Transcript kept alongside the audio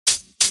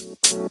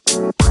Good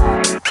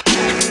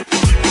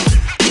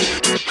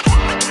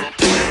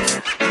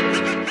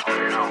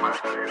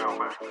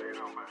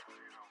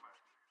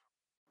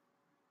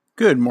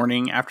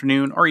morning,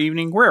 afternoon, or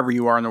evening, wherever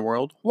you are in the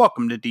world.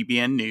 Welcome to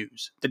DBN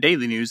News, the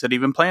daily news that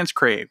even plants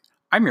crave.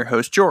 I'm your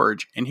host,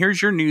 George, and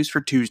here's your news for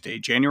Tuesday,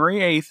 January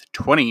 8th,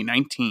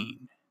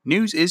 2019.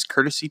 News is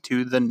courtesy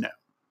to The Know.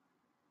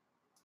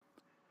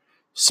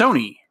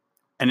 Sony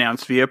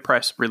announced via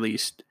press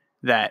release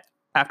that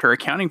after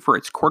accounting for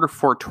its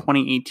Q4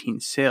 2018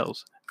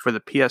 sales for the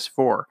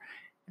PS4,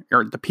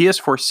 the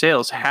PS4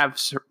 sales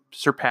have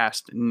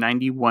surpassed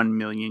 91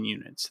 million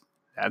units.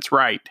 That's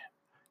right.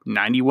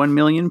 91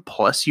 million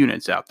plus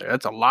units out there.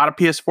 That's a lot of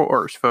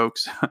PS4s,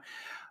 folks.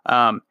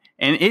 And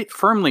it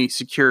firmly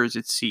secures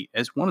its seat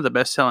as one of the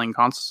best-selling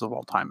consoles of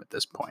all time at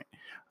this point.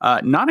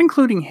 Not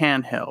including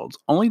handhelds,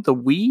 only the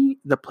Wii,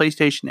 the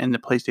PlayStation, and the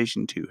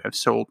PlayStation 2 have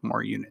sold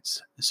more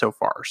units so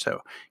far.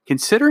 So,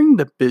 considering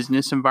the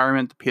business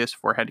environment the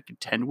PS4 had to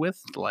contend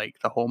with, like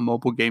the whole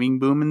mobile gaming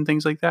boom and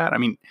things like that, I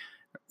mean,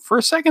 for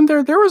a second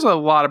there was a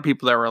lot of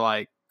people that were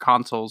like,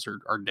 consoles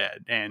are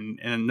dead,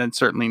 and that's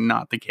certainly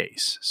not the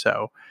case.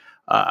 So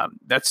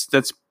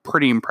that's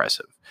pretty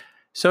impressive.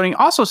 Sony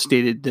also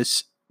stated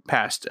this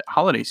past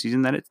holiday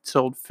season that it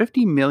sold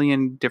 50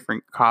 million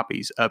different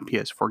copies of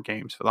PS4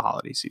 games for the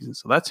holiday season.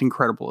 So that's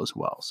incredible as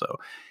well. So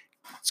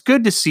it's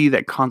good to see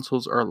that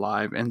consoles are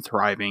alive and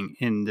thriving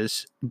in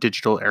this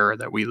digital era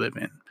that we live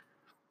in.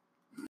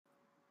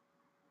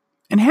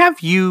 And have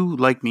you,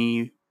 like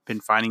me,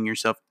 been finding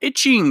yourself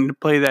itching to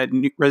play that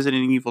new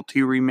Resident Evil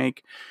 2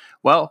 remake?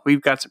 Well,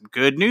 we've got some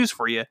good news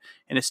for you.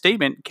 In a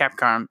statement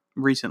Capcom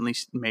recently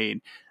made,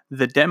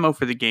 the demo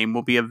for the game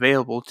will be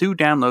available to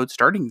download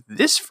starting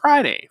this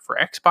Friday for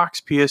Xbox,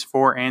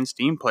 PS4, and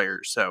Steam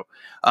players. So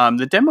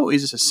the demo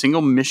is a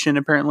single mission,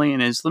 apparently,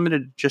 and is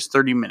limited to just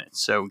 30 minutes.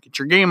 So get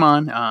your game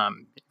on.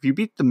 If you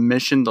beat the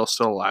mission, they'll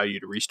still allow you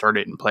to restart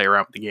it and play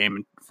around with the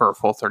game for a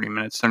full 30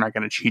 minutes. They're not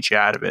going to cheat you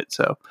out of it.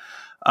 So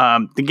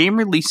the game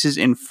releases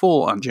in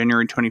full on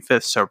January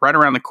 25th, so right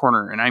around the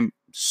corner, and I'm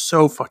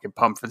so fucking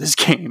pumped for this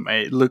game.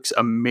 It looks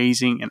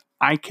amazing, and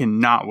I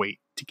cannot wait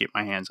to get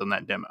my hands on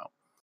that demo.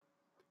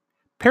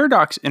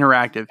 Paradox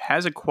Interactive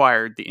has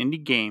acquired the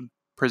indie game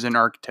Prison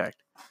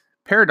Architect.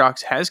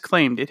 Paradox has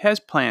claimed it has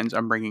plans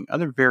on bringing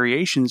other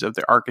variations of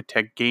the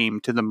Architect game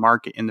to the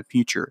market in the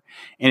future,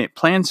 and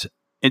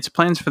its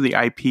plans for the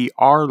IP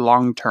are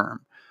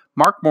long-term.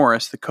 Mark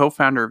Morris, the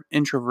co-founder of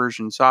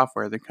Introversion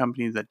Software, the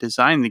company that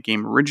designed the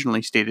game,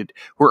 originally stated,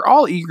 "We're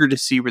all eager to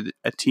see where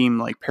a team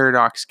like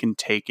Paradox can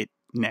take it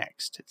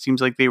next." It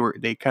seems like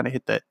they kind of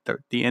hit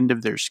the end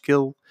of their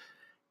skill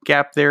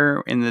gap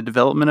there in the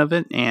development of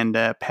it and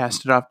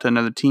passed it off to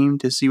another team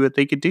to see what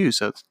they could do.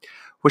 So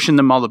wishing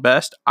them all the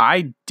best.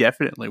 I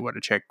definitely want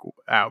to check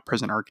out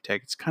Prison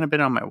Architect. It's kind of been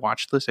on my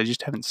watch list. I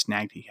just haven't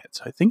snagged it yet.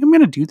 So I think I'm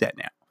going to do that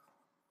now.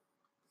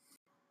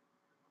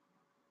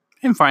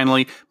 And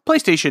finally,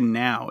 PlayStation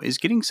Now is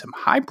getting some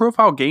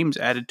high-profile games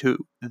added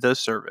to the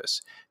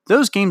service.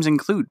 Those games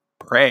include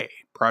Prey,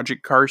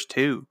 Project Cars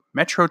 2,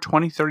 Metro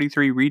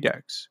 2033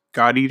 Redux,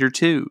 God Eater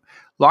 2,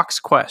 Lock's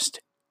Quest,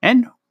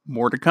 and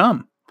more to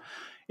come.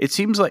 It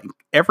seems like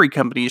every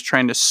company is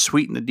trying to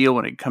sweeten the deal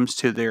when it comes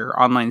to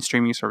their online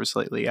streaming service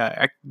lately.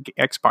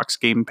 Xbox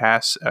Game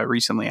Pass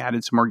recently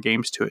added some more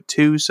games to it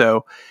too.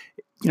 So,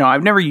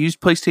 I've never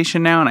used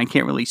PlayStation Now, and I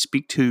can't really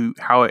speak to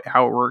how it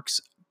works.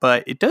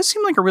 But it does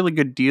seem like a really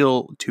good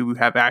deal to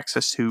have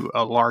access to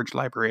a large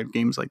library of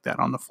games like that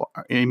on the fly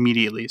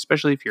immediately,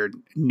 especially if you're a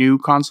new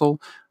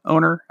console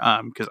owner,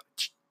 because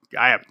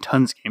I have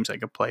tons of games I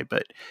could play.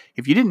 But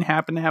if you didn't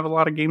happen to have a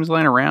lot of games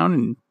lying around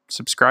and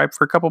subscribe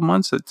for a couple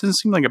months, it doesn't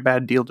seem like a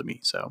bad deal to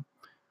me. So,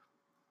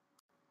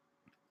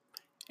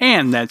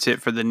 and that's it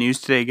for the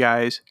news today,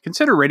 guys.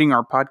 Consider rating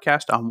our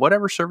podcast on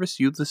whatever service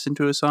you listen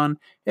to us on.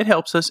 It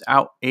helps us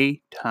out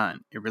a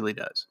ton. It really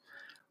does.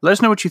 Let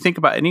us know what you think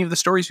about any of the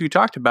stories we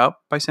talked about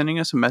by sending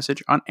us a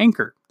message on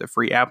Anchor, the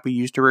free app we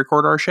use to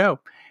record our show.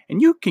 And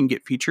you can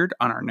get featured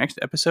on our next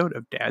episode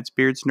of Dad's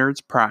Beards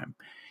Nerds Prime.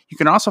 You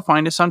can also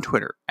find us on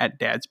Twitter at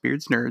Dad's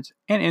Beards Nerds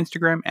and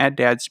Instagram at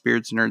Dad's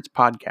Beards Nerds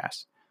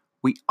Podcast.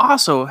 We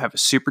also have a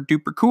super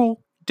duper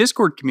cool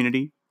Discord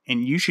community,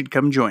 and you should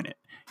come join it.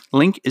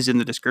 Link is in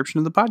the description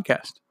of the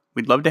podcast.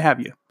 We'd love to have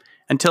you.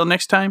 Until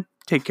next time,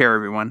 take care,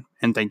 everyone,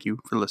 and thank you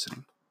for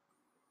listening.